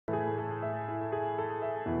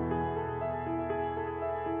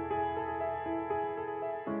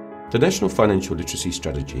The National Financial Literacy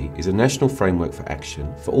Strategy is a national framework for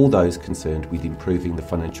action for all those concerned with improving the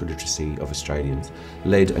financial literacy of Australians,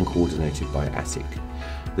 led and coordinated by ASIC.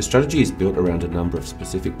 The strategy is built around a number of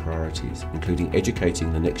specific priorities, including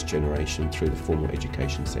educating the next generation through the formal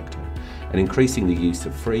education sector and increasing the use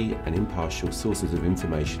of free and impartial sources of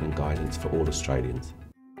information and guidance for all Australians.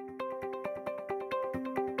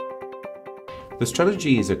 The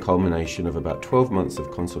strategy is a culmination of about 12 months of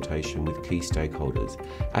consultation with key stakeholders.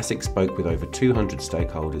 ASIC spoke with over 200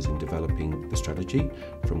 stakeholders in developing the strategy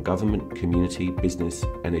from government, community, business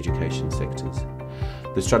and education sectors.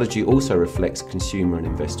 The strategy also reflects consumer and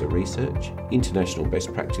investor research, international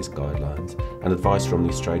best practice guidelines and advice from the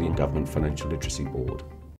Australian Government Financial Literacy Board.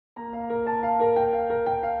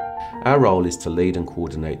 Our role is to lead and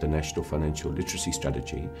coordinate the National Financial Literacy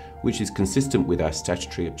Strategy, which is consistent with our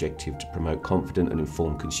statutory objective to promote confident and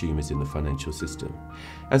informed consumers in the financial system.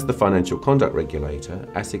 As the Financial Conduct Regulator,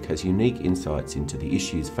 ASIC has unique insights into the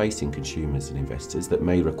issues facing consumers and investors that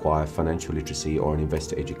may require financial literacy or an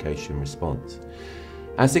investor education response.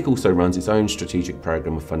 ASIC also runs its own strategic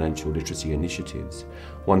program of financial literacy initiatives.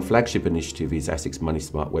 One flagship initiative is ASIC's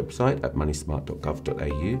MoneySmart website at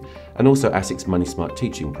moneysmart.gov.au and also ASIC's MoneySmart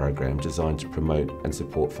teaching program designed to promote and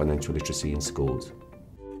support financial literacy in schools.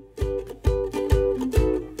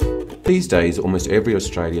 These days, almost every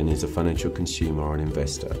Australian is a financial consumer or an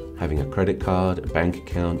investor, having a credit card, a bank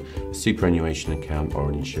account, a superannuation account or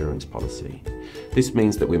an insurance policy. This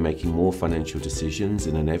means that we're making more financial decisions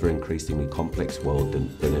in an ever-increasingly complex world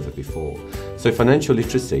than ever before. So financial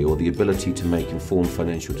literacy, or the ability to make informed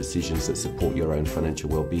financial decisions that support your own financial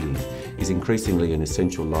well-being, is increasingly an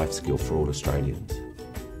essential life skill for all Australians.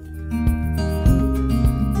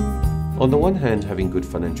 On the one hand, having good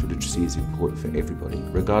financial literacy is important for everybody,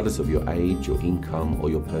 regardless of your age, your income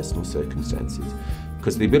or your personal circumstances,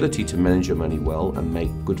 because the ability to manage your money well and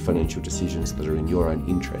make good financial decisions that are in your own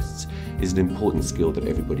interests is an important skill that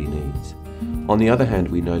everybody needs. On the other hand,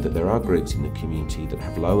 we know that there are groups in the community that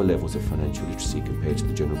have lower levels of financial literacy compared to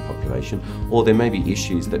the general population, or there may be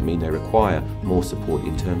issues that mean they require more support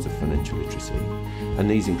in terms of financial literacy. And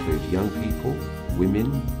these include young people,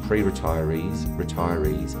 women, pre-retirees,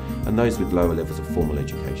 retirees, and those with lower levels of formal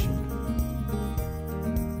education.